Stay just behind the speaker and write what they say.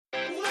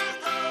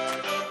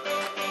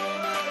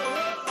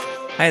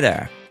Hi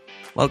there.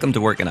 Welcome to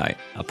Working Out,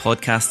 a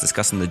podcast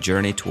discussing the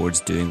journey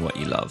towards doing what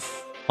you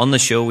love. On the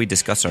show, we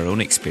discuss our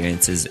own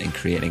experiences in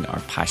creating our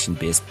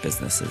passion-based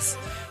businesses.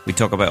 We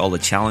talk about all the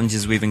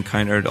challenges we've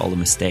encountered, all the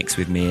mistakes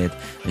we've made,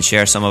 and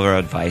share some of our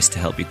advice to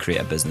help you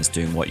create a business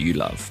doing what you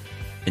love.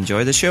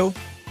 Enjoy the show.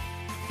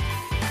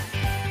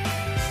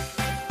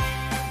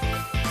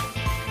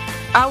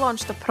 I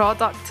launched a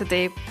product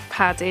today,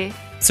 Paddy.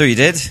 So you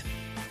did?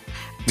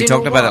 We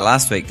talked about it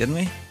last week, didn't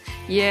we?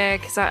 Yeah,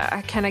 because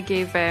I kind of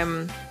gave...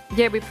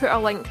 we put a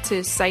link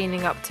to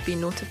signing up to be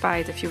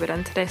notified if you were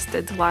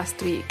interested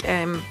last week.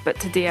 But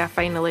today I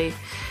bit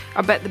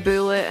the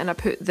bullet and I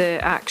put the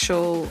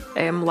actual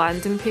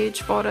landing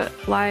page for it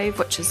live,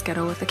 which is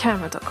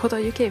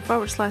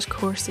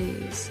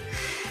girlwiththecamera.co.uk/courses.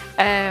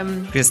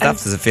 Good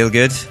stuff. Does it feel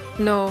good?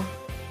 No.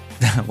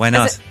 Why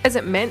not? Is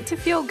it meant to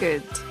feel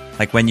good?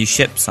 Like when you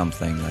ship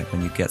something, like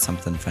when you get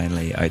something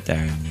finally out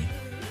there and you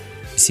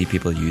see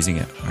people using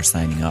it or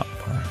signing up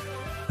or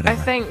whatever.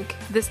 I think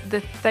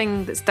the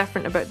thing that's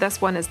different about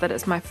this one is that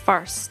it's my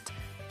first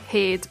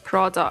paid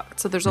product.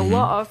 So there's a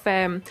lot of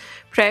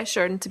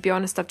pressure, and to be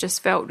honest, I've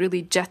just felt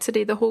really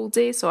jittery the whole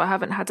day. So I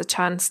haven't had a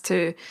chance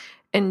to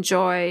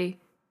enjoy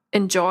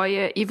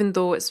it, even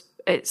though it's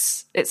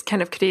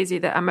kind of crazy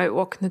that I'm out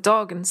walking the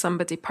dog and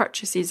somebody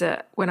purchases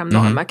it when I'm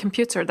not on my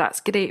computer.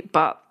 That's great,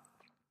 but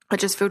I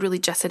just feel really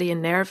jittery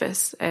and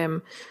nervous,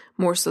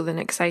 more so than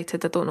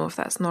excited. I don't know if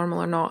that's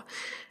normal or not.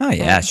 Oh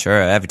yeah, sure.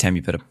 Every time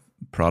you put a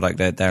product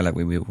out there, like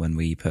when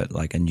we put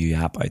like a new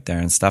app out there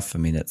and stuff, I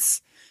mean,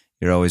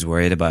 you're always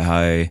worried about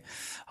how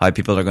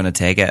people are going to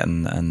take it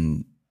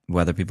and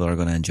whether people are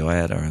going to enjoy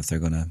it or if they're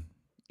going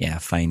to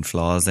find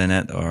flaws in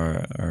it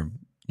or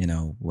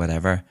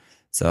whatever.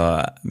 So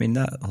I mean,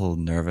 that whole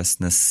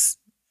nervousness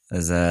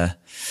is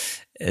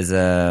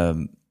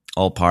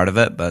all part of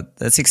it, but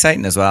it's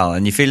exciting as well,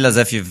 and you feel as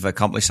if you've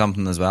accomplished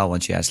something as well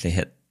once you actually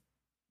hit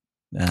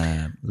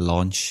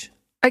launch.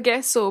 I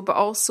guess so, but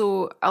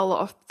also a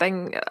lot of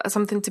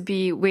something to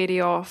be wary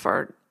of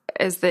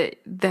is that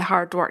the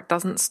hard work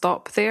doesn't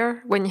stop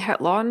there when you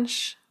hit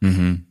launch.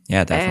 Mm-hmm.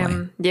 Yeah,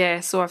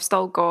 definitely. So I've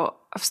still got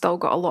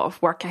a lot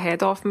of work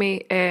ahead of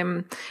me.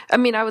 I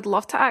mean, I would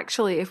love to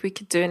actually, if we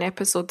could do an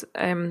episode,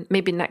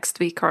 maybe next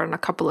week or in a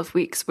couple of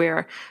weeks,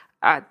 where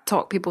I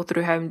talk people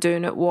through how I'm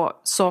doing it,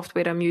 what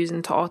software I'm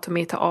using to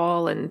automate it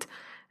all, and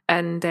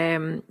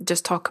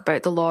just talk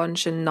about the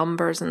launch and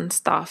numbers and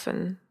stuff.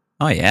 And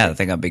oh yeah, I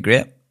think that'd be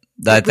great.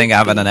 I think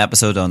having an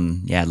episode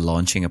on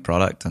launching a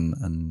product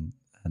and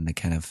the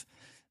kind of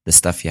the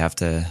stuff you have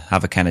to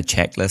have, a kind of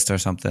checklist or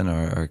something,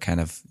 or kind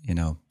of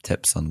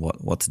tips on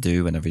what to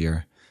do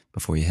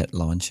before you hit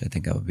launch. I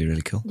think that would be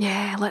really cool.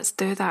 Yeah, let's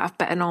do that. I've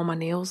bitten all my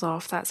nails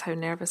off. That's how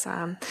nervous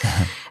I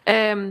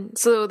am.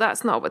 So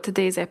that's not what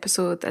today's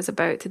episode is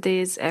about.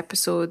 Today's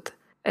episode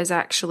is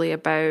actually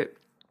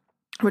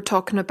we're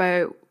talking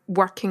about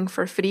working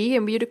for free,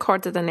 and we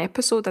recorded an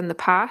episode in the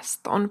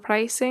past on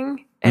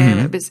pricing.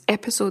 It was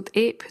episode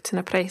 8, putting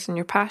a price on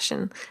your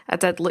passion. I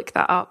did look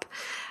that up.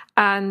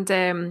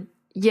 And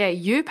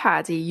you,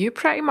 Paddy, you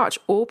pretty much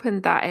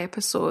opened that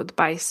episode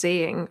by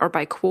saying, or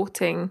by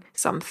quoting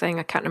something,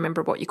 I can't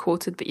remember what you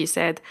quoted, but you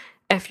said,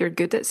 if you're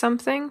good at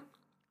something,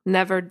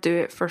 never do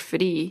it for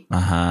free.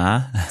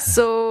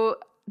 So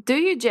do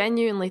you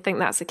genuinely think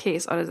that's the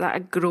case, or is that a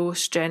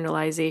gross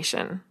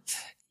generalisation?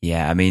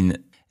 Yeah, I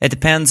mean, it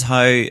depends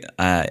how.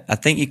 I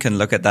think you can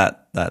look at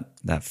that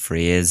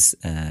phrase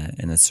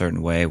in a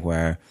certain way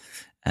where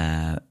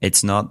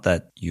it's not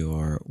that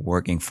you're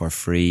working for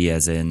free,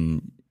 as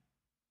in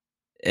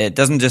it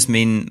doesn't just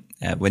mean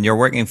when you're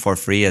working for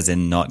free, as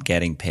in not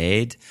getting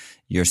paid.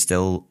 You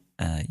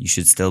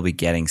should still be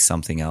getting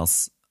something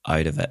else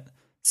out of it.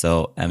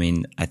 So I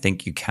mean, I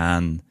think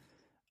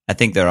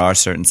there are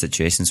certain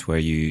situations where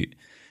you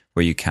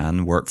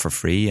can work for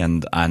free,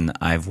 and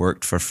I've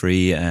worked for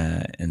free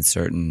in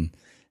certain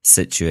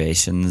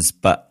situations,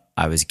 but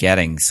I was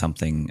getting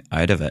something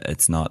out of it.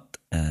 It's not,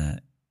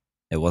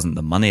 it wasn't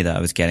the money that I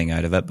was getting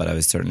out of it, but I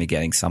was certainly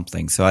getting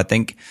something. So I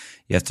think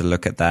you have to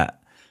look at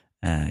that.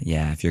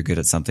 If you're good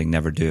at something,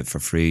 never do it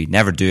for free.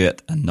 Never do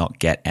it and not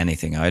get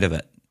anything out of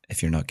it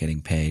if you're not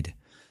getting paid.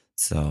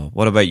 So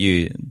what about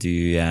you? Do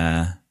you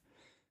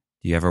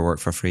ever work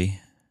for free?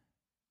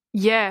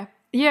 Yeah,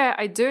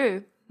 I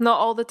do. Not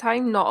all the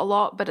time, not a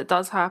lot, but it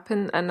does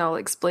happen, and I'll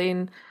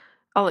explain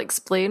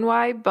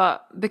why,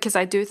 but because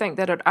I do think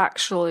there are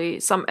actually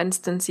some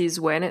instances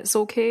when it's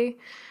okay.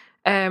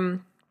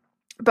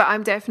 But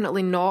I'm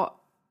definitely not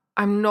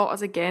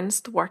as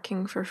against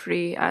working for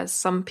free as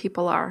some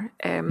people are,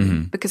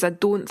 because I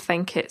don't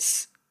think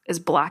it's as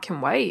black and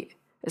white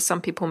as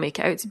some people make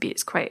it out to be.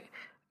 It's quite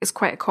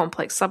a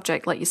complex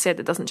subject. Like you said,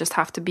 it doesn't just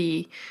have to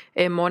be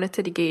a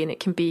monetary gain. It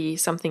can be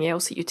something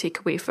else that you take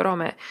away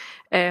from it.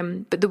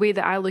 But the way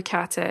that I look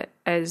at it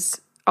is,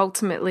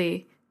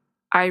 ultimately,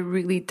 I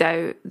really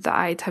doubt that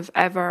I'd have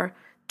ever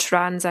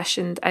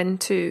transitioned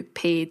into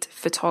paid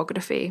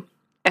photography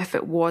if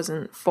it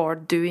wasn't for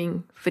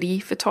doing free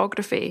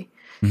photography.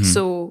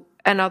 So,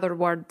 in other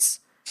words,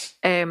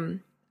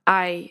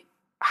 I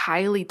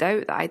highly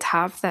doubt that I'd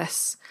have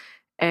this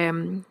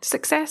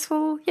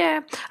successful.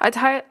 Yeah,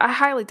 I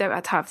highly doubt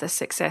I'd have this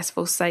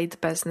successful side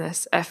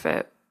business if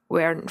it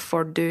weren't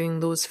for doing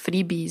those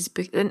freebies.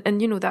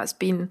 And you know, that's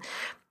been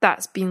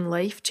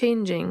life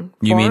changing.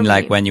 You mean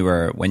like when you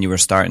were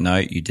starting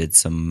out, you did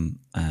some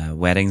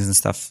weddings and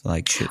stuff,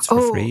 like shoots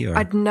for free? Or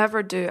I'd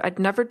never do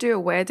a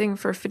wedding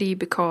for free,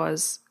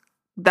 because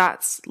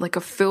that's like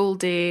a full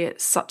day.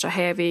 It's such a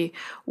heavy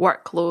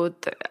workload.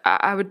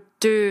 I would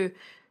do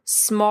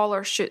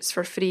smaller shoots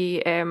for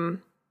free.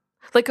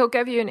 Like, I'll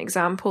give you an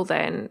example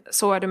then.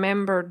 So I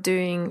remember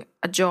doing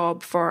a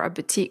job for a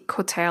boutique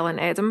hotel in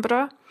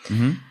Edinburgh.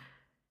 Mm-hmm.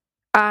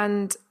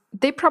 And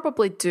they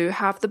probably do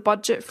have the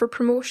budget for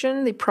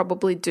promotion. They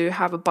probably do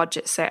have a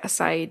budget set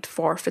aside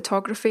for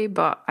photography,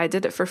 but I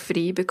did it for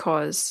free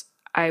because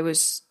I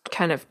was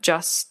kind of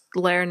just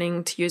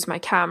learning to use my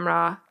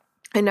camera.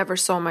 I never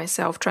saw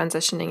myself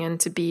transitioning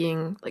into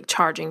being like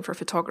charging for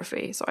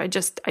photography. So I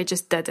just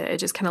did it. It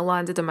just kind of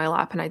landed in my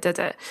lap and I did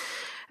it.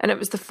 And it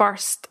was the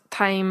first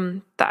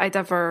time that I'd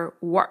ever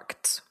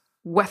worked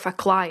with a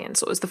client.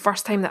 So it was the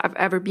first time that I've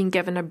ever been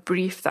given a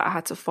brief that I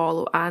had to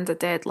follow and a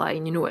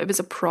deadline. You know, it was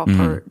a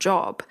proper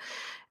job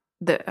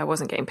that I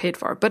wasn't getting paid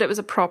for, but it was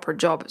a proper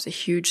job. It was a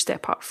huge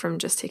step up from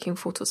just taking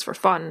photos for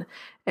fun.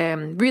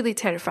 Really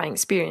terrifying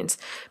experience.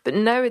 But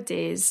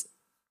nowadays,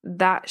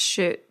 that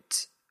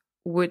shoot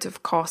would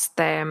have cost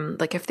them,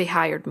 like if they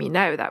hired me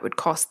now, that would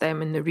cost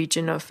them in the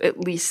region of at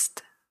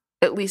least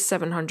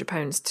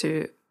 £700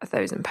 to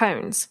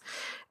 £1,000.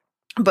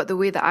 But the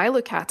way that I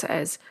look at it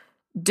is,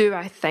 do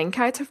I think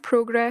I'd have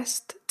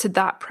progressed to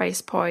that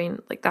price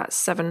point, like that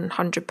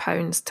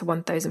 £700 to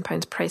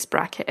 £1,000 price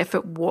bracket, if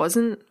it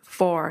wasn't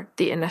for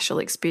the initial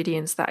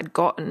experience that I'd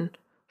gotten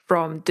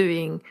from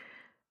doing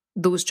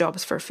those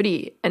jobs for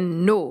free?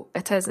 And no,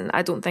 it isn't.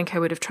 I don't think I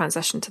would have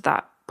transitioned to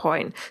that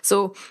point.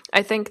 So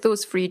I think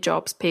those free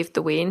jobs paved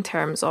the way in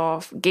terms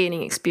of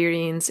gaining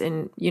experience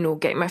and, you know,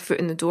 getting my foot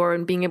in the door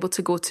and being able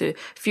to go to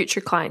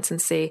future clients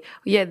and say,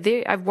 yeah,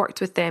 I've worked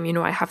with them, you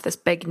know, I have this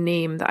big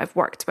name that I've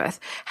worked with.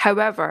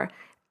 However,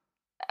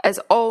 it's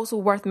also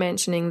worth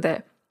mentioning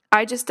that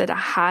I just did a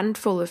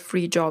handful of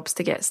free jobs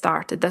to get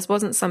started. This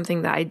wasn't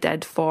something that I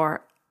did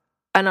for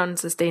an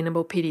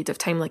unsustainable period of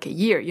time, like a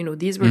year. You know,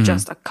 these were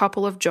just a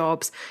couple of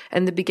jobs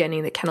in the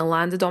beginning that kind of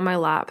landed on my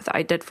lap that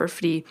I did for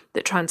free,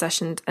 that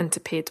transitioned into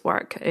paid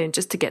work,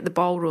 just to get the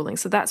ball rolling.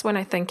 So that's when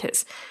I think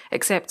it's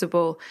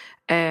acceptable.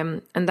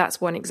 And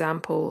that's one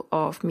example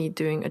of me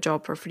doing a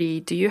job for free.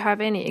 Do you have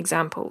any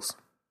examples?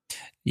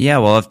 Yeah,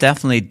 well, I've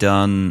definitely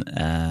done,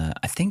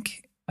 I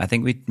think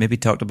we maybe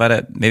talked about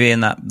it, maybe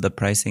in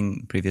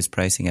the previous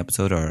pricing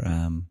episode,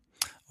 or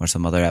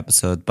some other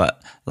episode,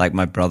 but like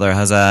my brother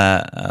has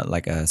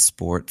a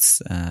sports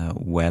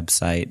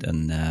website,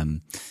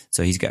 and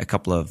so he's got a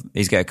couple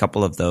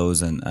of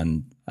those,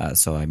 and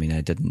so I mean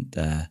I didn't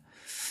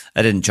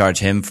charge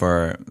him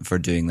for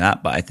doing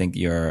that, but I think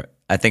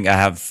I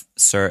have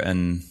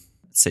certain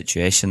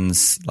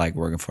situations like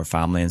working for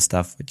family and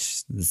stuff,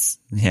 which is,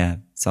 yeah,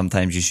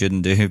 sometimes you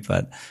shouldn't do,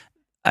 but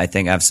I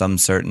think I have some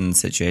certain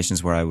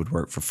situations where I would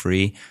work for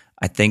free.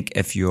 I think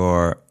a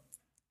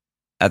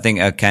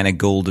kind of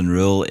golden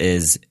rule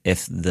is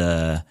if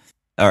a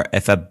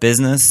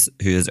business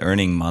who is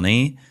earning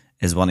money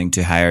is wanting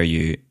to hire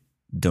you,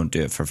 don't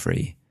do it for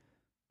free,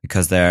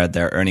 because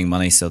they're earning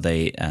money, so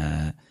they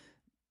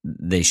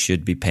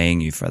should be paying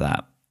you for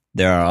that.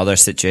 There are other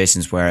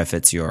situations where if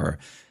it's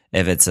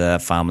a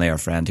family or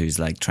friend who's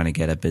like trying to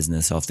get a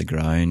business off the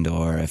ground,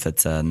 or if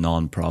it's a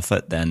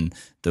non-profit, then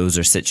those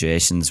are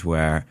situations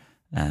where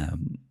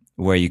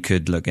you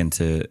could look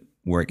into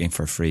working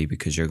for free,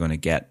 because you're going to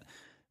get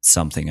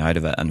something out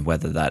of it. And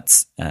whether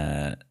that's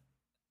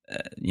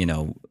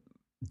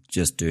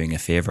just doing a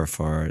favor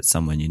for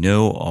someone you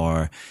know,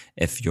 or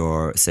if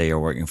you're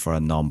working for a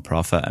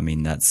non-profit, I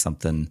mean, that's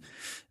something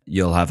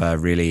you'll have a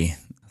really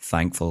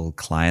thankful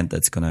client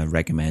that's going to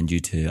recommend you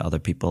to other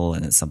people,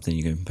 and it's something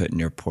you can put in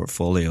your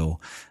portfolio.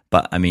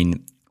 But I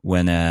mean,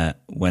 when a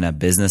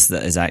business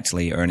that is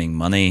actually earning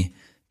money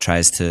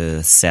tries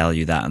to sell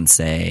you that and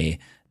say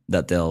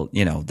that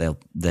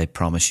they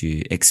promise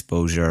you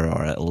exposure,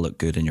 or it'll look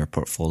good in your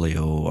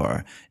portfolio,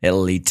 or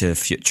it'll lead to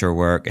future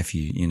work if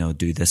you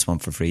do this one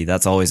for free,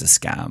 that's always a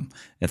scam.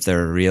 If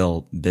they're a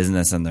real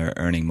business and they're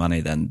earning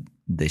money, then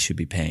they should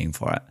be paying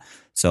for it.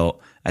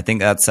 So I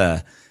think that's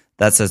a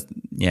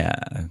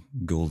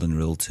golden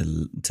rule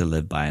to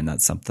live by, and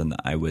that's something that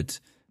I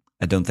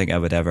don't think I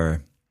would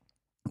ever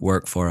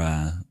work for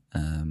a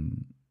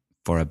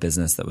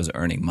business that was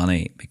earning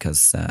money,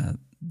 because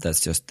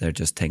they're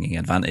just taking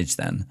advantage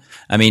then.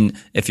 I mean,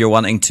 if you're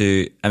wanting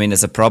to, I mean,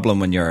 it's a problem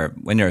when you're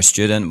a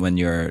student, when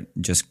you're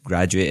just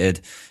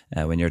graduated,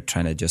 when you're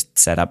trying to just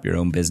set up your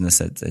own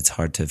business, it's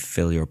hard to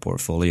fill your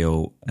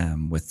portfolio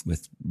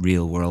with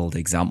real world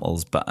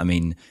examples. But I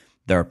mean,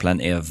 there are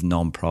plenty of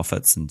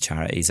non-profits and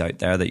charities out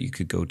there that you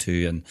could go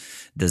to and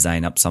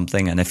design up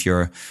something. And if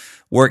you're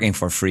working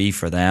for free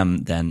for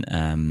them,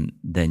 then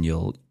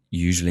you'll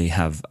usually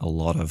have a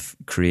lot of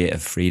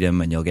creative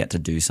freedom, and you'll get to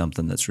do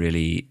something that's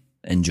really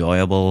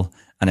enjoyable.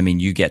 And I mean,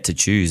 you get to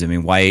choose. I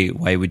mean, why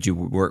would you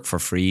work for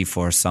free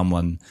for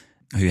someone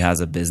who has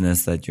a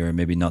business that you're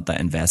maybe not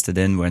that invested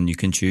in, when you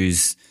can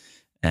choose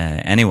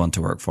anyone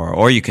to work for?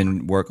 Or you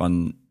can work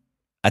on,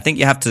 I think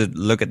you have to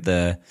look at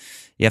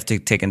you have to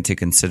take into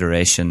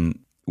consideration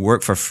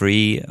work for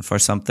free for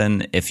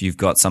something if you've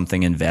got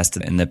something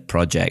invested in the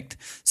project.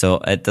 So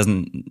it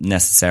doesn't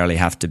necessarily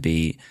have to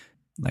be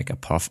like a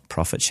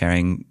profit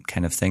sharing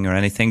kind of thing or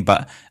anything.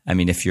 But I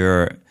mean, if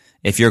you're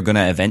going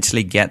to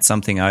eventually get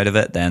something out of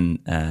it, then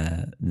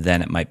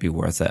it might be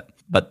worth it.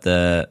 But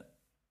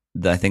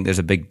I think there's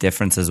a big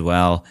difference as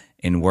well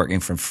in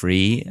working for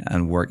free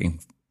and working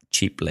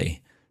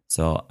cheaply.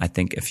 So I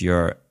think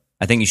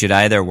you should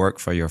either work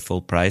for your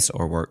full price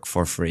or work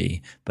for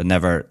free, but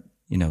never,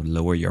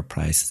 lower your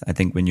price. I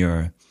think when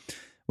you're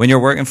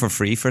working for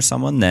free for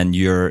someone, then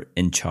you're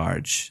in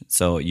charge.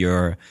 So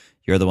you're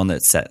the one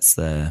that sets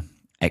the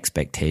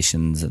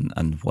expectations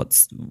and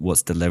what's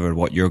delivered,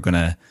 what you're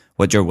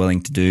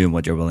willing to do and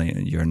what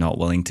you're not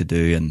willing to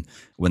do. And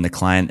when the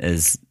client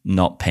is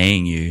not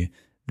paying you,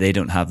 they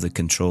don't have the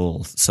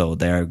control. So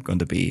they're going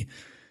to be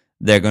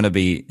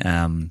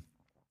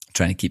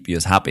trying to keep you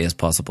as happy as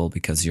possible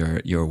because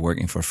you're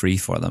working for free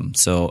for them.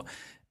 So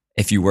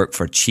if you work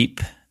for cheap,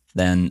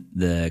 then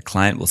the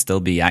client will still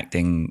be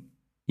acting,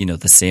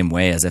 the same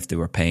way as if they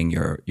were paying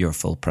your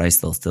full price.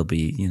 They'll still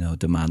be,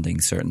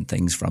 demanding certain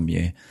things from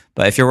you.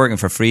 But if you're working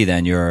for free,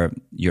 then you're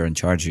in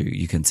charge.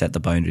 You can set the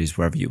boundaries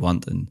wherever you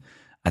want. And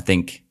I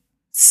think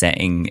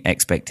setting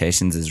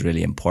expectations is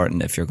really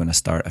important if you're going to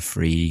start if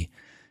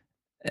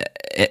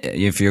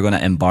you're going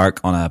to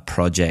embark on a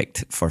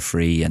project for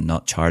free and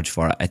not charge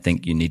for it. I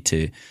think you need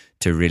to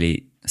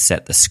really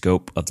set the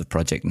scope of the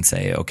project and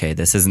say, okay,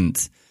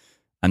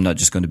 I'm not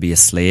just going to be a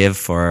slave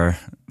for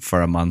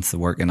a month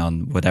working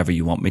on whatever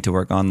you want me to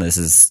work on. This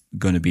is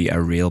going to be a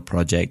real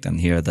project,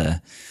 and here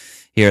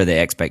are the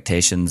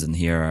expectations, and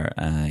here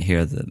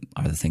are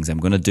the things I'm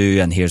going to do,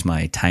 and here's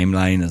my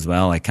timeline as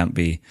well. I can't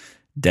be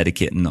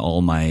dedicating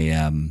all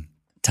my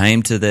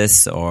time to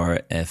this,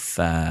 or if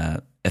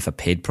a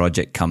paid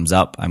project comes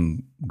up,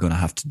 I'm going to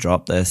have to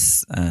drop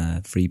this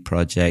free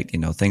project.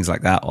 Things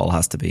like that all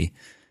has to be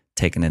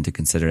taken into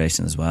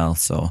consideration as well.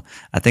 So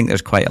I think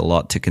there's quite a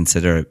lot to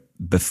consider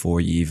before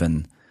you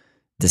even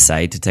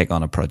decide to take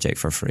on a project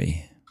for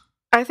free.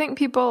 I think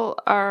people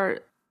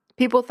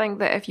think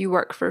that if you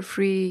work for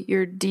free,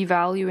 you're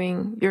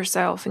devaluing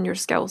yourself and your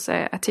skill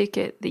set. I take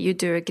it that you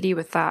do agree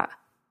with that.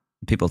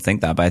 People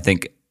think that, but I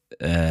think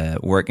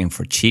working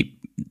for cheap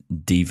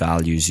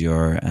devalues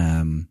your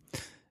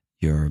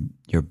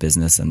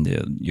business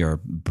and your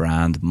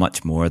brand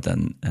much more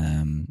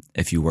than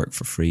if you work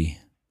for free.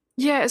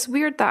 Yeah, it's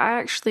weird that I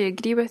actually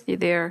agree with you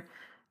there.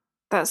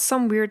 That's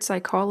some weird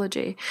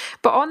psychology.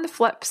 But on the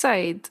flip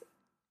side,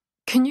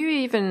 can you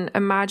even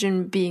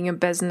imagine being a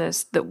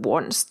business that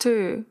wants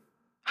to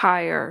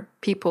hire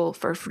people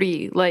for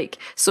free?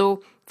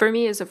 So for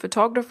me as a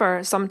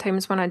photographer,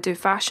 sometimes when I do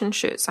fashion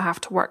shoots, I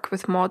have to work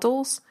with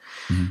models.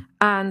 Mm-hmm.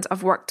 And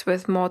I've worked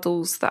with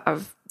models that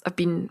I've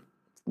been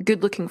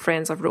good-looking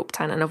friends I've roped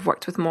in, and I've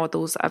worked with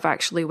models that I've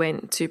actually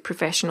went to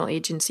professional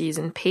agencies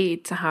and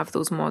paid to have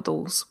those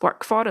models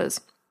work for us.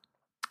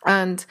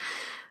 And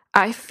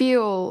I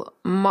feel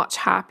much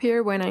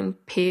happier when I'm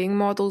paying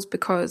models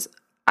because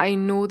I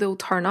know they'll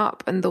turn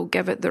up and they'll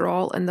give it their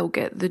all and they'll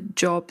get the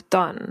job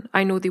done.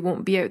 I know they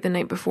won't be out the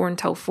night before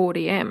until 4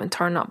 a.m. and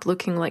turn up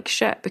looking like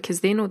shit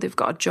because they know they've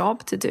got a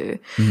job to do.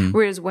 Mm-hmm.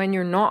 Whereas when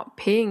you're not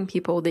paying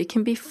people, they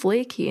can be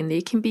flaky and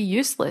they can be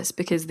useless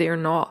because they're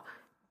not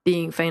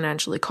being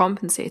financially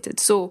compensated.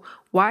 So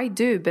why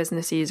do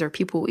businesses or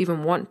people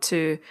even want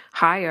to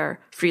hire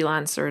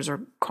freelancers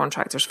or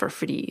contractors for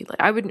free?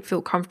 I wouldn't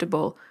feel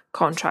comfortable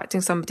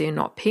contracting somebody and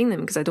not paying them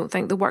because I don't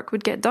think the work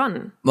would get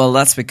done. Well,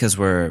 that's because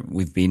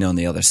we've been on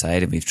the other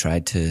side and we've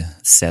tried to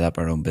set up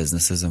our own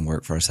businesses and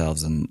work for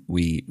ourselves, and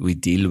we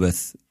deal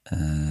with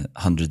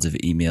hundreds of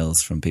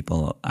emails from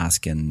people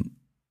asking,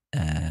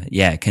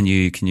 can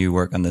you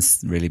work on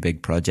this really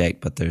big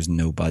project, but there's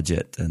no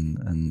budget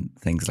and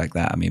things like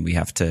that. I mean, we've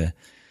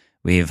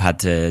had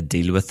to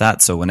deal with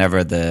that. So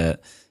whenever the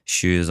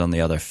shoe is on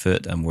the other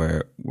foot and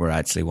we're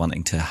actually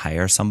wanting to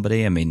hire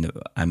somebody, I mean,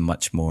 I'm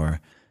much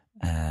more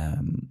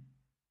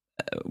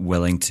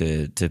willing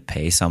to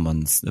pay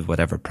someone's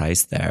whatever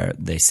price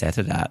they set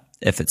it at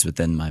if it's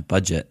within my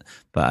budget.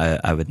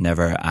 But I would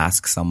never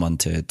ask someone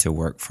to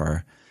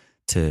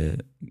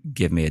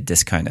give me a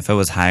discount. If I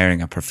was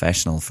hiring a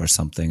professional for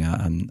something,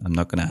 I'm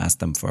not going to ask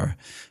them for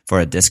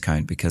a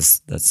discount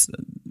because that's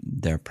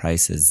their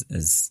price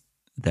is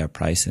their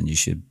price, and you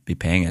should be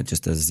paying it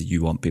just as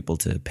you want people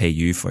to pay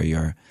you for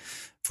your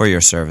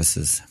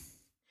services.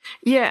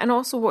 Yeah, and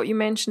also what you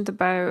mentioned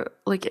about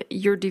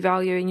you're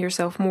devaluing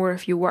yourself more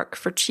if you work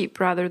for cheap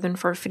rather than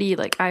for free.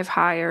 I've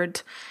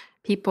hired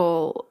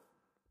people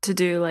to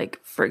do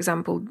for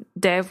example,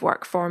 dev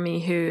work for me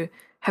who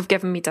have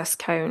given me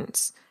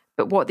discounts.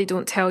 But what they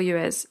don't tell you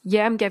is,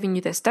 I'm giving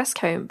you this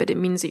discount, but it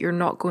means that you're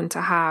not going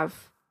to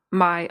have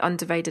my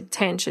undivided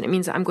attention. It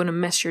means that I'm going to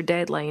miss your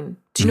deadline.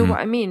 Do you know what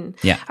I mean?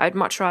 Yeah. I'd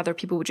much rather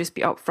people would just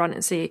be upfront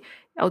and say,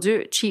 I'll do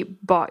it cheap,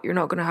 but you're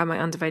not going to have my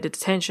undivided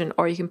attention,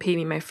 or you can pay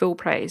me my full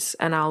price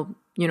and I'll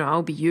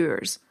be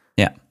yours.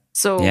 Yeah.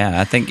 So yeah,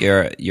 I think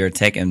you're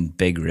taking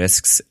big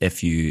risks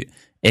if you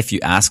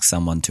ask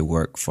someone to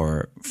work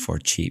for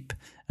cheap.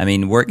 I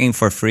mean, working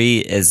for free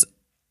is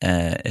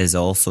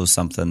also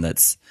something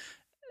that's,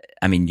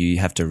 I mean, you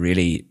have to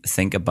really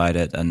think about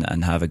it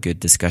and have a good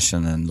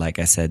discussion. And like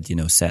I said,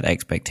 set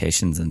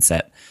expectations and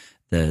set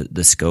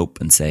the scope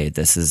and say,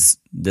 this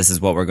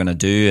is what we're going to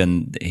do.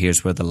 And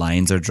here's where the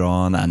lines are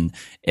drawn. And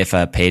if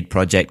a paid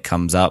project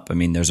comes up, I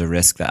mean, there's a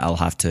risk that I'll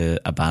have to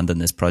abandon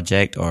this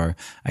project, or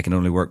I can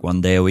only work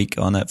 1 day a week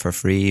on it for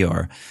free,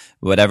 or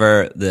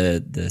whatever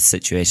the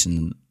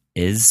situation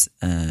is.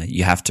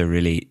 You have to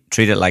really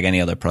treat it like any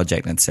other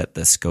project and set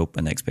the scope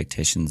and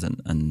expectations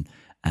and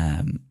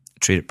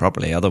treat it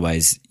properly.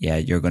 Otherwise,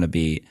 there's going to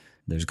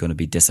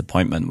be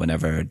disappointment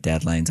whenever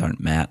deadlines aren't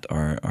met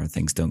or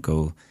things don't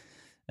go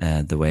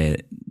the way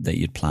that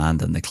you'd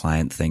planned, and the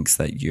client thinks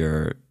that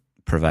you're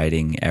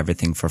providing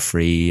everything for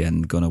free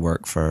and going to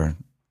work for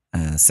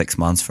 6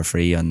 months for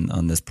free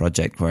on this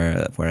project,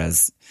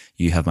 whereas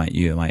you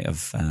might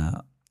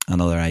have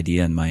another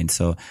idea in mind.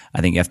 So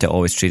I think you have to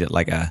always treat it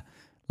like a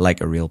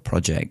real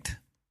project.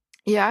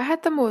 Yeah, I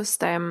had the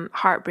most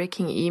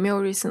heartbreaking email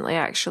recently,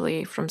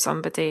 actually, from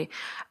somebody.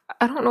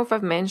 I don't know if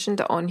I've mentioned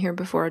it on here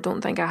before. I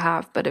don't think I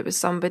have, but it was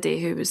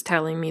somebody who was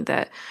telling me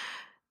that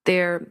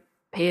their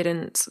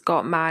parents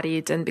got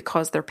married, and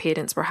because their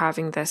parents were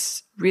having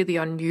this really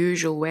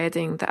unusual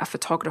wedding, that a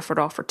photographer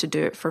offered to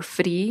do it for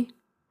free.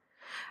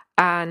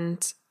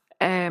 And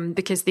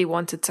because they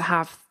wanted to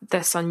have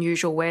this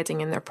unusual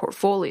wedding in their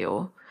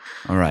portfolio.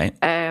 All right.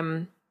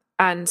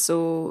 And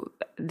so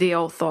they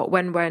all thought,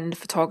 when the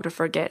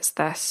photographer gets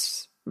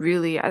this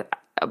really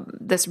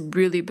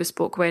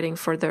bespoke wedding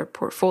for their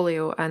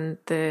portfolio, and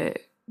the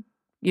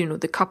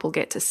couple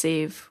get to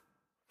save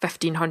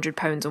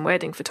 £1,500 on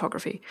wedding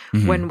photography.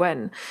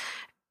 Win-win.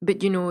 But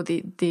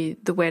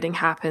the wedding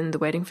happened, the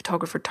wedding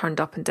photographer turned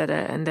up and did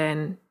it, and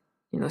then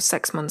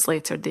 6 months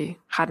later they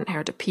hadn't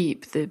heard a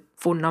peep. The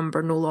phone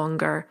number no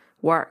longer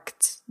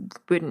worked,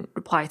 wouldn't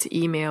reply to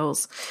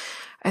emails.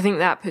 I think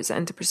that puts it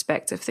into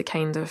perspective, the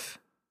kind of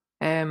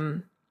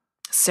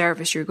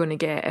service you're going to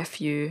get if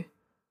you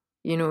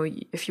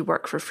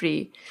work for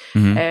free.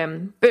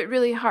 But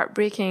really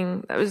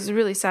heartbreaking. That was a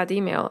really sad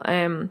email.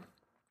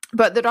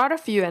 But there are a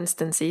few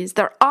instances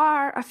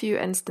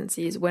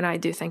when I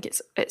do think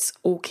it's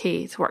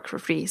okay to work for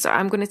free. So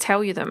I'm going to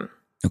tell you them.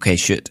 Okay,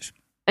 shoot.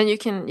 And you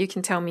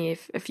can tell me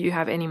if you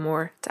have any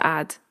more to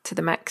add to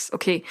the mix.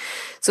 Okay.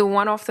 So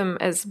one of them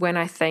is when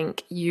I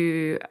think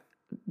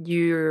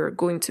you're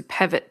going to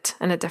pivot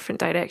in a different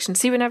direction.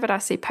 See, whenever I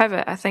say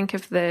pivot, I think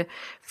of the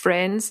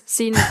Friends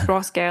scene with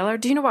Ross Geller.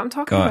 Do you know what I'm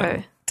talking about?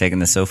 Taking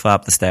the sofa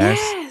up the stairs?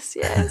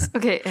 Yes.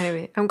 Okay,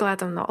 anyway, I'm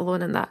glad I'm not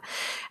alone in that.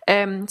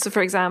 So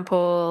for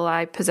example,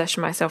 I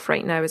position myself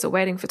right now as a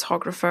wedding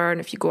photographer,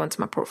 and if you go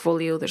onto my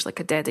portfolio, there's like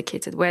a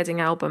dedicated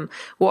wedding album.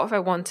 What if I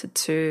wanted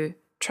to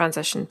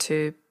transition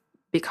to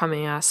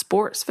becoming a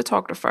sports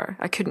photographer?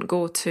 I couldn't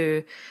go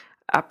to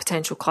a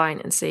potential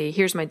client and say,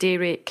 here's my day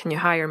rate, can you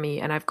hire me?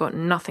 And I've got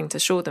nothing to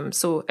show them.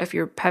 So if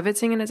you're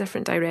pivoting in a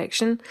different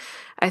direction,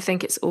 I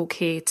think it's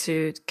okay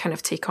to kind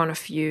of take on a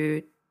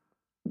few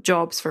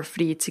jobs for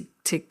free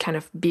to kind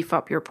of beef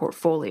up your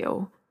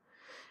portfolio.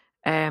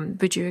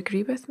 Would you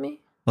agree with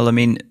me? Well, I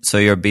mean, so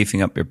you're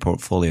beefing up your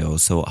portfolio.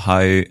 So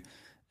how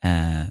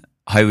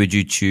would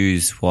you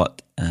choose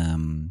what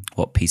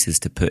pieces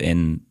to put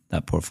in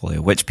that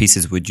portfolio? Which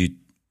pieces would you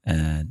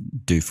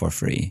do for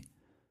free?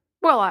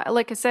 Well,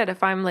 like I said,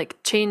 if I'm like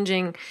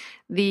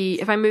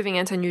if I'm moving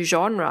into a new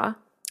genre.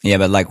 Yeah,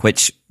 but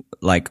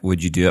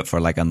would you do it for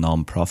like a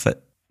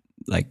non-profit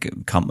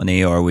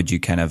company, or would you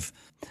kind of,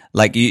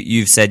 like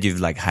you've said you've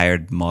like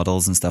hired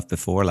models and stuff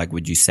before, like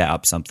would you set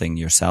up something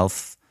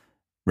yourself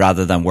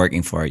rather than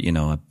working for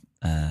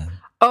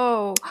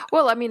Oh,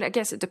 well, I mean, I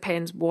guess it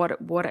depends what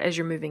it is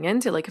you're moving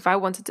into. Like if I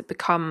wanted to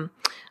become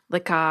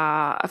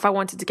if I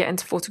wanted to get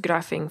into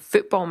photographing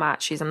football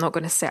matches, I'm not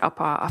going to set up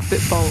a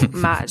football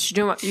match. You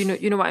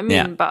know what I mean?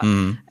 Yeah. But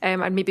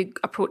I'd maybe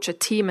approach a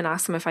team and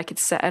ask them if I could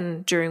sit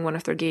in during one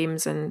of their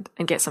games and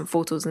get some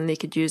photos, and they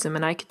could use them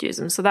and I could use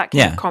them. So that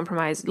kind of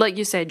compromise. Like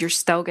you said, you're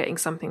still getting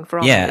something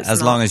from it. Yeah,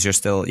 as long as you're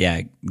still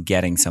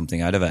getting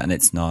something out of it, and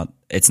it's not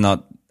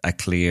a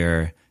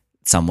clear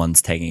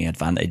someone's taking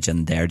advantage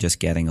and they're just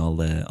getting all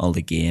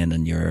the gain,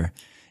 and you're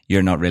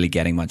not really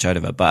getting much out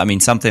of it. But I mean,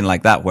 something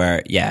like that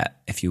where,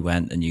 if you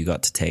went and you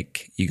got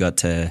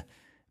to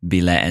be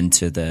let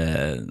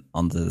into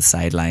onto the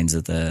sidelines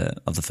of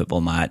the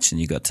football match, and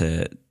you got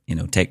to,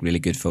 take really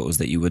good photos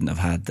that you wouldn't have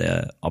had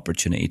the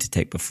opportunity to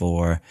take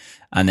before.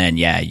 And then,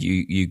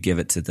 you give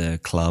it to the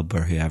club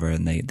or whoever,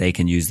 and they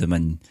can use them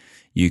and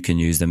you can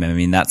use them. I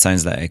mean, that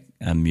sounds like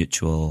a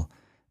mutual,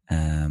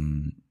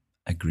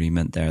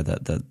 agreement there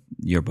that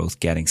you're both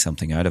getting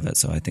something out of it.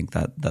 So I think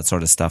that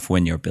sort of stuff,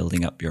 when you're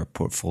building up your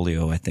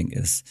portfolio, I think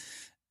is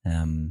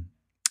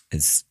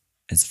is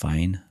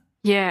fine.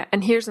 Yeah,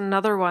 and here's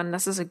another one.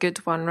 This is a good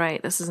one,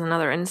 right? This is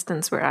another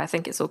instance where I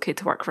think it's okay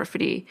to work for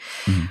free.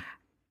 Mm-hmm.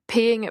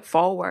 Paying it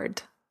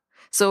forward.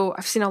 So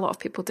I've seen a lot of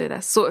people do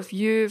this. So if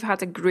you've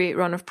had a great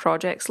run of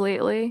projects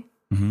lately,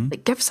 Mm-hmm.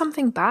 like give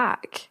something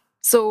back.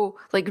 So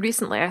like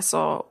recently I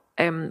saw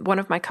one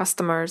of my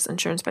customers,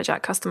 Insurance by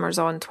Jack customers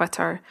on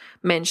Twitter,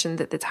 mentioned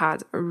that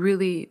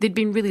they'd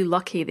been really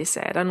lucky, they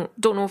said. I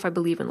don't know if I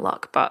believe in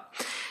luck, but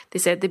they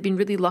said they'd been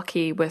really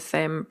lucky with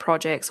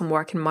projects and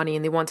work and money,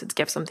 and they wanted to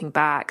give something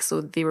back.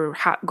 So they were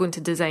going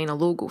to design a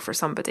logo for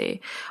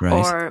somebody. Right.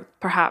 Or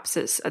perhaps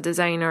it's a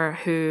designer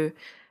who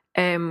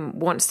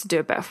wants to do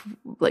a bit of,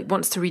 like,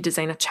 wants to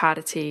redesign a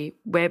charity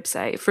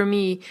website. For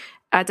me,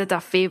 I did a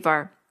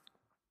favour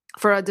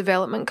for a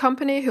development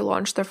company who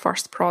launched their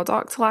first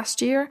product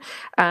last year,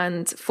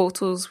 and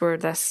photos were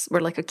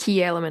like a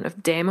key element of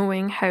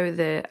demoing how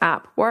the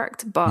app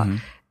worked, but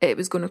it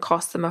was going to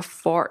cost them a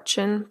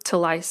fortune to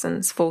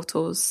license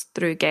photos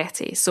through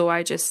Getty. So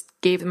I just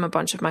gave them a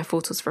bunch of my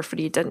photos for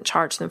free, didn't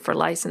charge them for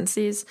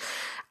licenses,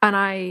 and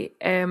I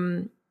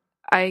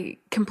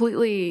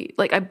completely,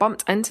 like, I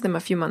bumped into them a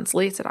few months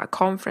later at a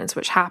conference,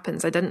 which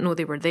happens. I didn't know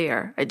they were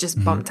there. I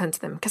just bumped into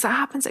them because it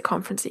happens at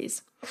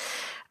conferences.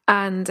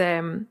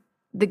 And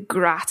the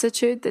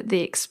gratitude that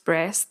they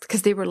expressed,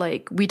 because they were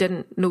like, we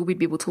didn't know we'd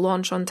be able to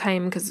launch on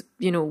time because,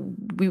 you know,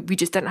 we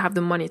just didn't have the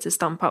money to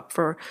stump up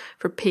for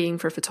paying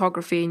for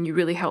photography, and you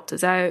really helped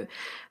us out.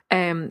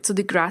 So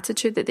the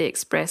gratitude that they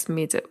expressed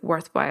made it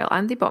worthwhile,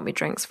 and they bought me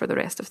drinks for the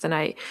rest of the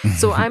night.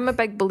 So I'm a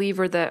big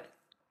believer that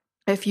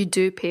if you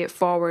do pay it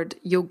forward,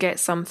 you'll get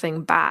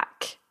something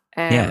back.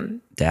 Yeah,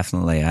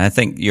 definitely. I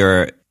think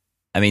you're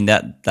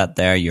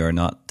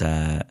not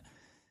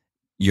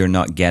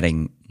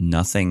getting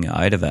nothing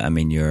out of it. I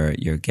mean,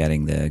 you're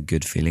getting the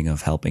good feeling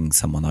of helping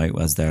someone out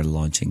as they're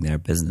launching their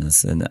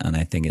business. And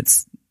I think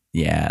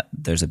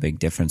there's a big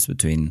difference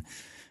between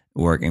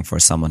working for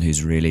someone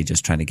who's really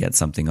just trying to get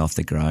something off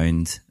the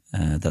ground.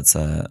 That's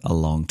a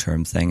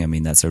long-term thing. I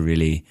mean,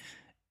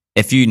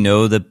 if you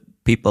know the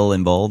people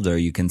involved, or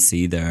you can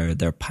see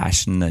their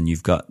passion, and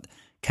you've got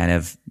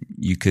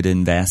you could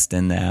invest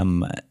in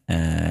them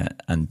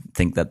and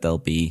think that they'll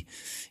be,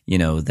 you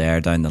know,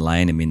 there down the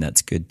line. I mean,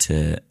 that's good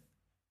to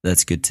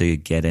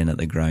get in at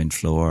the ground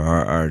floor,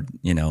 or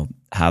you know,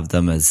 have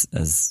them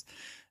as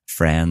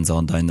friends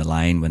on down the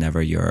line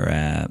whenever you're,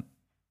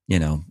 you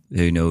know,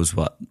 who knows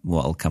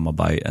what'll come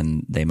about,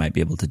 and they might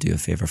be able to do a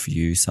favor for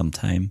you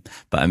sometime.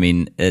 But I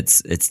mean,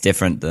 it's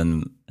different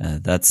than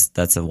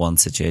that's a one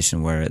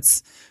situation where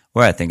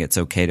I think it's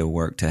okay to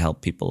work to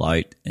help people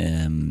out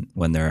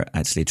when they're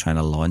actually trying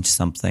to launch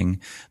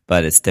something.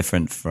 But it's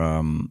different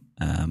from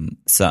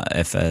so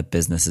if a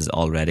business is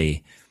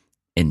already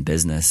in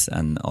business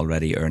and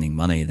already earning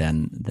money,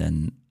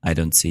 then I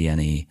don't see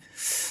any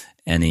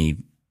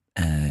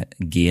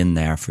gain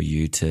there for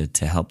you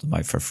to help them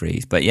out for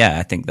free. But yeah,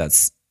 I think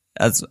that's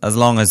as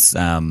long as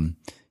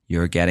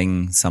you're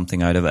getting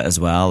something out of it as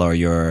well, or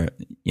you're,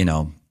 you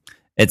know,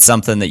 it's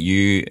something that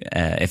you,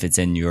 if it's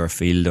in your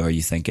field, or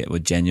you think it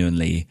would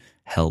genuinely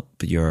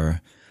help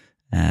your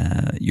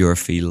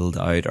field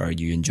out, or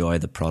you enjoy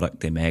the product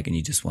they make, and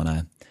you just want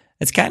to.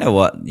 It's kind of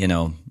what, you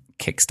know,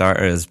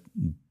 Kickstarter is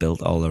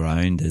built all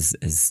around.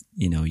 Is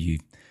you know, you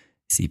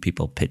see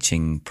people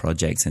pitching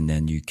projects, and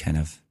then you kind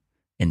of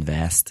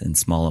invest in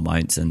small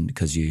amounts, and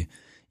because you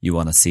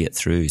want to see it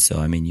through. So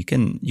I mean, you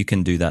can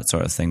do that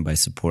sort of thing by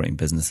supporting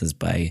businesses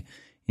by,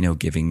 you know,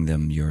 giving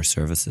them your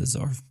services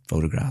or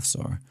photographs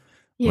or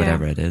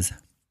whatever it is.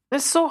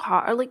 It's so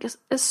hard. Like,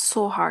 it's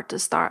so hard to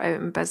start out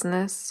in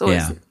business. So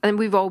and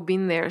we've all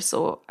been there.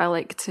 So I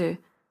like to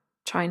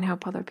try and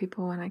help other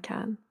people when I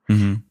can.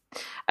 Mm-hmm.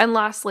 And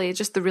lastly,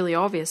 just the really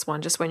obvious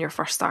one, just when you're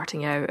first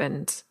starting out,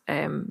 and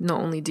not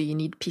only do you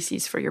need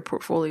pieces for your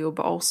portfolio,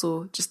 but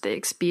also just the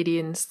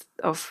experience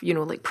of, you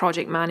know, like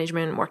project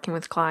management, working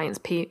with clients,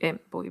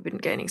 well, you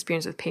wouldn't get any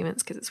experience with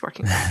payments because it's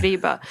working for free,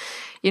 but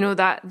you know,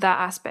 that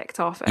aspect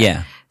of it.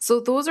 Yeah.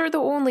 So those are the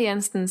only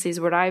instances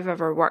where I've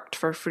ever worked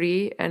for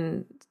free,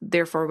 and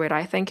therefore where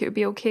I think it would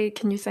be okay.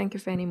 Can you think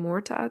of any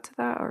more to add to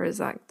that, or does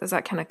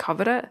that kind of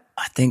cover it?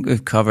 I think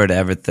we've covered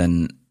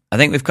everything.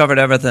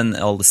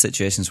 All the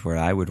situations where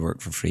I would work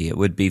for free. It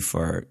would be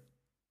for,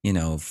 you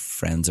know,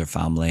 friends or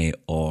family,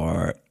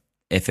 or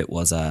if it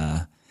was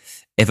a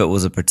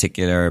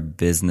particular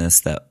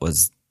business that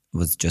was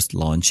just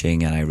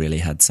launching, and I really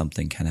had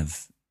something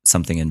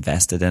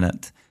invested in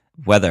it,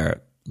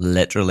 whether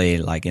literally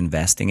like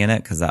investing in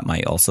it, because that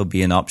might also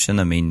be an option.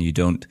 I mean, you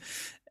don't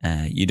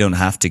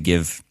have to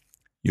give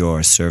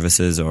your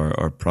services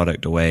or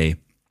product away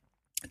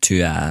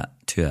to a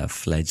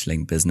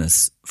fledgling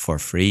business for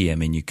free. I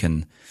mean, you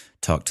can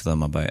talk to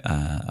them about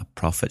a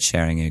profit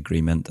sharing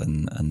agreement,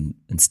 and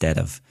instead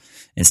of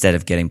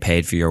getting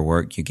paid for your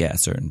work, you get a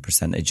certain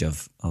percentage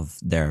of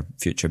their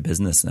future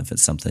business. And if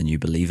it's something you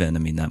believe in, I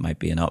mean, that might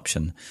be an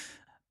option.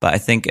 But I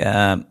think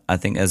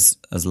as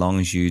long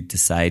as you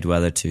decide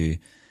whether to,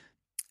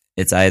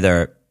 it's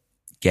either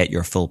get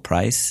your full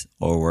price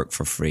or work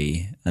for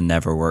free, and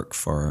never work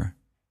for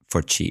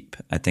for cheap.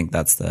 I think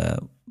that's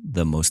the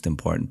most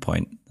important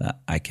point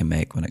that I can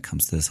make when it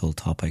comes to this whole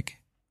topic.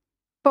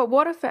 But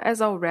what if it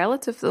is all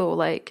relative though?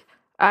 Like,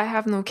 I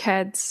have no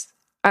kids.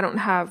 I don't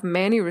have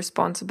many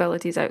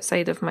responsibilities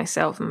outside of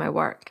myself and my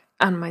work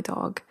and my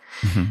dog.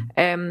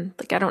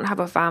 Like, I don't have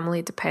a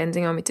family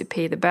depending on me to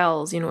pay the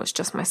bills. It's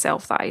just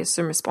myself that I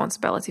assume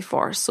responsibility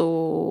for.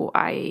 So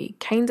I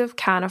kind of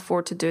can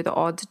afford to do the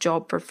odd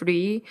job for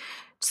free.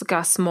 Just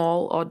like a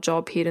small odd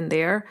job here and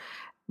there,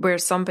 where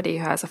somebody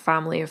who has a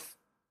family of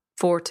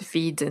 4 to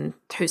feed and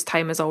whose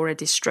time is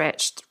already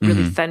stretched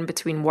really thin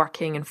between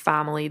working and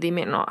family, they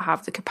may not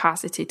have the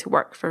capacity to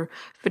work for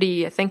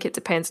free. I think it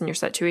depends on your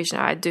situation.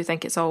 I do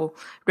think it's all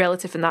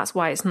relative, and that's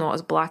why it's not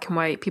as black and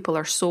white. People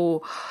are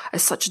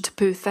it's such a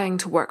taboo thing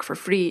to work for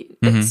free.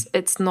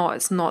 It's not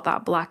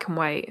that black and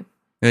white.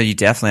 Well, you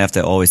definitely have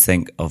to always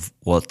think of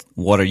what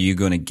are you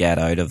going to get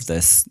out of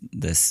this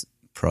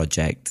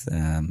project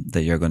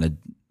that you're going to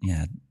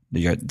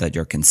that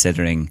you're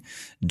considering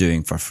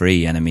doing for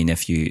free. And I mean,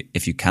 if you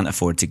can't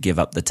afford to give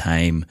up the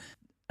time,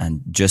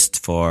 and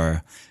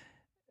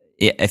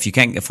if you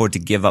can't afford to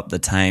give up the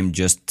time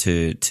just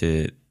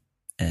to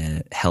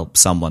help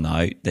someone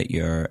out,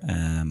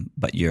 that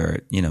but you're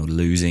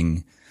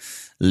losing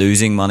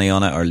money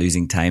on it, or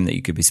losing time that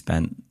you could be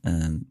spending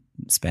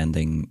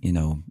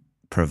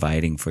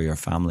providing for your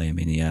family. I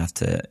mean, you have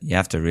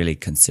to really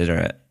consider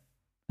it.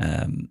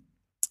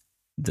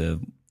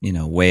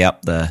 Weigh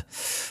up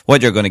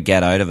what you're going to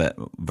get out of it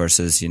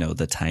versus,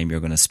 the time you're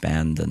going to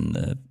spend and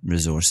the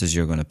resources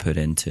you're going to put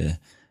into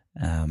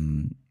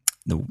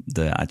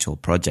the actual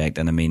project.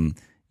 And I mean,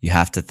 you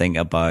have to think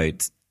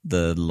about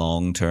the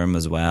long term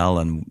as well,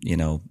 and,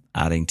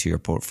 adding to your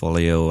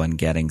portfolio and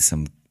getting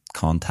some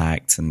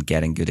contacts and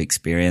getting good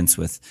experience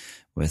with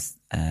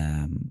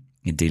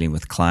dealing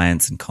with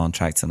clients and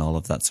contracts and all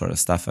of that sort of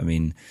stuff. I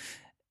mean,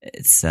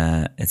 it's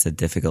a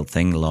difficult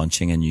thing,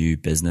 launching a new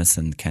business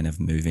and kind of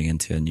moving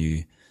into a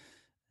new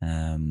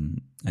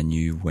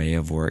way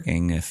of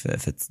working. If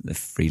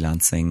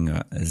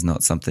freelancing is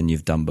not something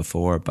you've done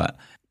before, but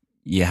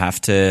you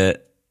have to,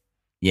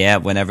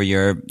 whenever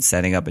you're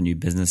setting up a new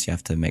business, you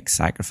have to make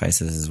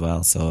sacrifices as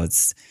well. So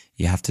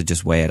you have to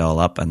just weigh it all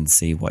up and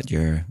see what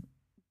you're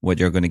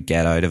going to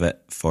get out of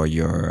it for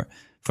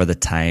the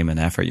time and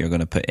effort you're going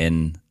to put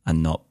in,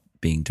 and not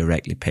being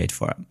directly paid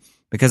for it.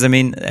 Because I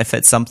mean, if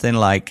it's something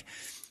like,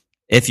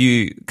 if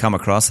you come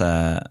across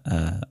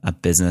a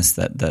business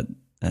that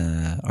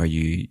or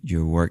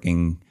you're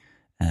working,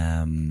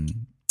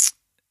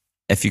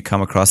 if you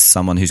come across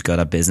someone who's got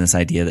a business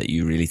idea that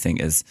you really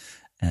think is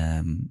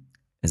a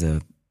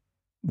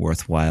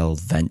worthwhile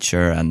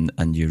venture,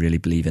 and you really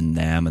believe in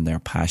them and their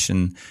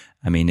passion,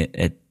 I mean,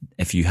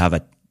 if you have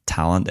a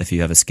talent, if you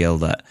have a skill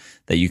that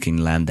you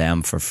can lend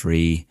them for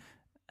free,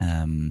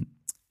 in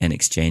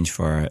exchange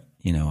for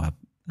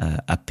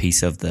a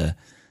piece of the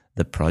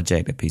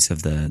project, a piece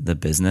of the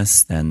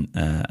business, then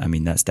I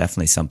mean, that's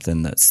definitely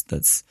something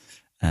that's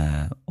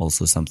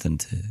also something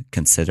to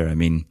consider. I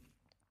mean,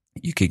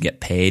 you could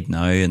get paid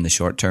now in the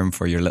short term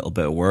for your little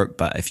bit of work,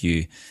 but if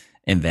you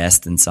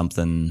invest in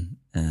something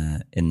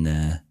in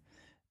the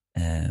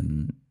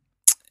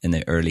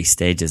early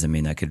stages, I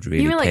mean, that could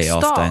really pay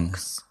off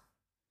stocks? Down.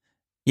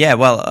 Yeah,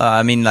 well,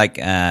 I mean, like,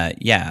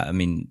 I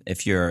mean,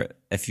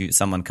 if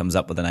someone comes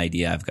up with an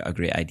idea, I've got a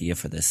great idea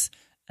for this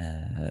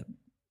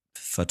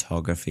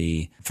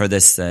photography, for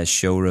this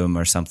showroom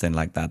or something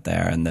like that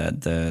there, and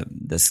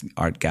this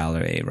art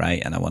gallery,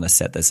 right? And I want to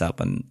set this up,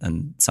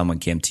 and someone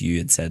came to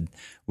you and said,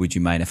 would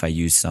you mind if I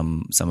use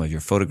some of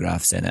your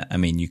photographs in it? I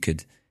mean, you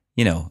could,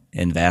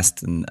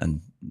 invest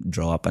and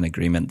draw up an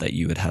agreement that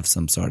you would have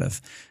some sort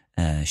of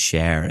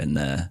share in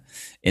the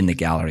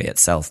gallery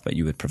itself, but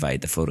you would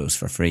provide the photos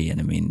for free. And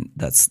I mean,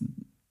 that's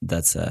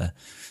a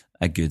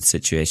good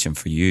situation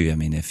for you. I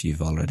mean, if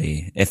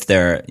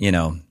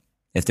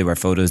they were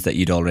photos that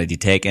you'd already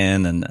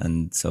taken,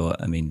 and so,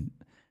 I mean,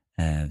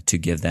 to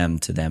give them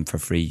to them for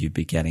free, you'd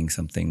be getting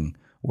something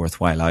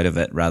worthwhile out of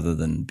it rather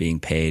than being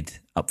paid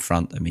up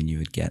front. I mean, you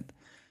would get,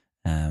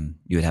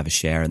 you would have a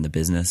share in the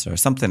business or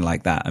something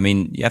like that. I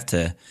mean, you have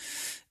to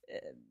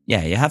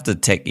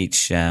take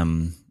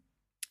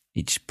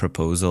each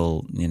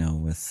proposal,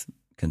 with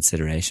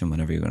consideration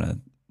whenever you're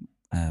going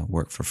to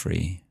work for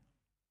free.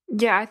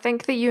 Yeah, I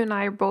think that you and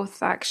I are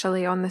both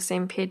actually on the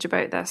same page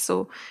about this.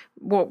 So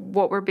what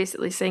we're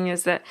basically saying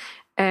is that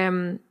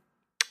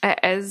it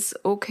is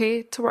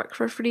okay to work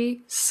for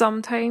free.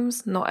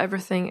 Sometimes, not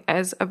everything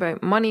is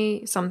about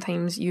money.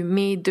 Sometimes you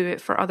may do it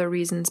for other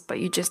reasons, but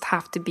you just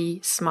have to be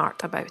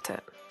smart about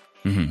it.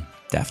 Mm-hmm,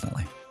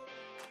 definitely.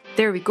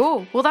 There we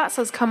go. Well, that's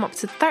us come up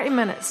to 30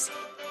 minutes.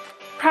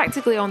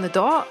 Practically on the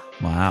dot.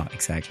 Wow,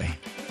 exactly.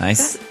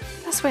 Nice.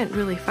 This went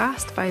really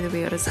fast, by the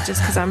way, or is it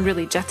just because I'm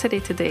really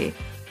jittery today?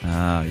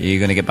 You're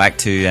going to get back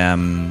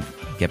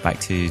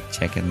to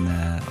checking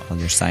all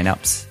your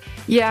sign-ups?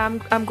 Yeah,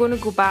 I'm going to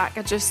go back.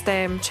 I just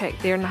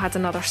checked there and I had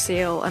another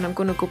sale, and I'm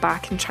going to go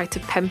back and try to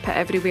pimp it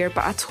everywhere.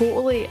 But I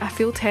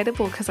feel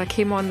terrible because I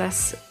came on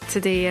this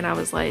today and I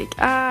was like,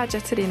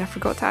 jittery, and I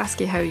forgot to ask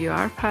you how you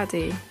are,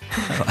 Paddy.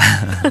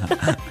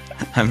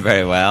 I'm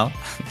very well,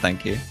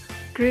 thank you.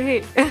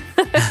 Great.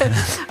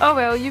 Oh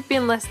well, you've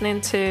been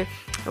listening to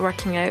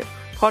Working Out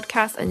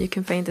Podcast, and you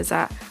can find us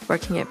at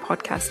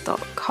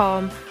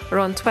workingoutpodcast.com. We're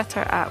on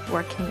Twitter at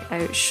Working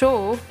Out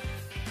Show,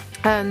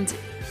 and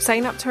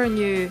sign up to our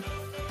new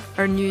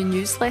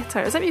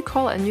newsletter. Is that what you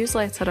call it, a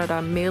newsletter or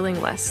a mailing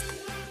list?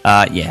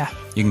 Yeah,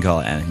 you can call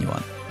it anything you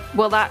want.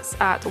 Well, that's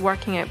at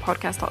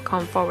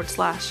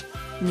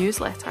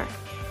workingoutpodcast.com/newsletter.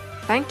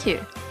 Thank you.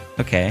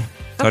 Okay.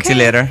 Talk to you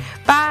later.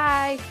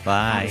 Bye. Bye.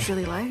 That was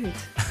really loud.